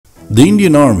The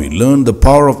Indian Army learned the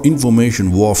power of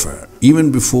information warfare even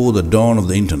before the dawn of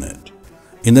the Internet.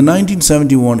 In the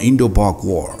 1971 Indo-Pak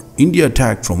War, India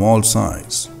attacked from all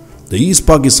sides. The East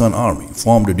Pakistan Army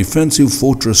formed a defensive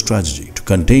fortress strategy to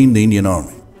contain the Indian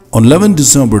Army. On 11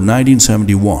 December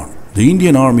 1971, the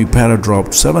Indian Army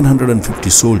paradropped 750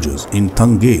 soldiers in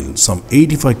Thangale, some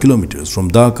 85 kilometers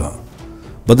from Dhaka.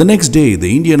 But the next day,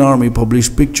 the Indian Army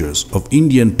published pictures of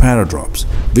Indian paradrops,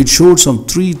 which showed some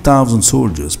 3,000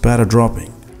 soldiers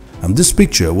paradropping. And this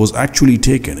picture was actually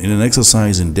taken in an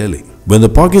exercise in Delhi. When the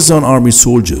Pakistan Army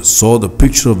soldiers saw the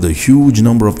picture of the huge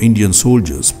number of Indian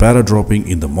soldiers paradropping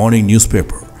in the morning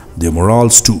newspaper, their morale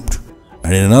stooped,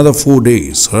 and in another 4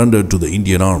 days surrendered to the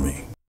Indian Army.